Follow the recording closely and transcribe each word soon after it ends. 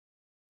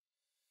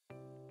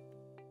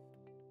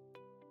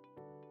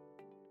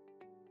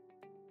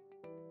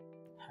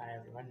Hi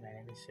everyone, my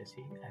name is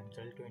Sasi. I'm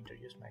thrilled to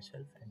introduce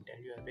myself and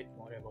tell you a bit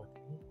more about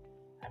me.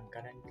 I'm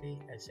currently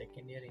a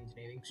second year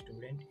engineering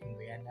student in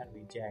Vienna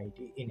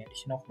VJIT. In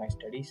addition of my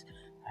studies,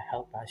 I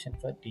have passion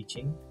for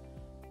teaching.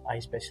 I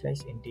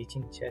specialize in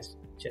teaching chess.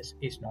 Chess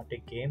is not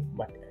a game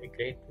but a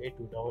great way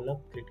to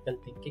develop critical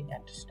thinking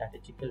and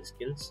strategical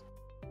skills.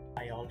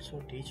 I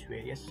also teach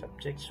various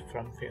subjects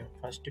from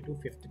 1st to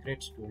 5th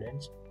grade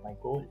students. My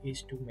goal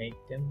is to make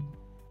them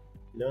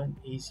learn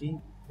easy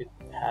with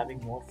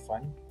having more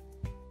fun.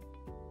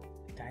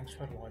 Thanks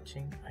for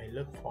watching. I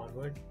look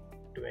forward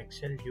to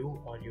excel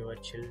you or your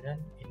children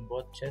in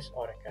both chess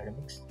or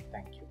academics.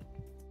 Thank you.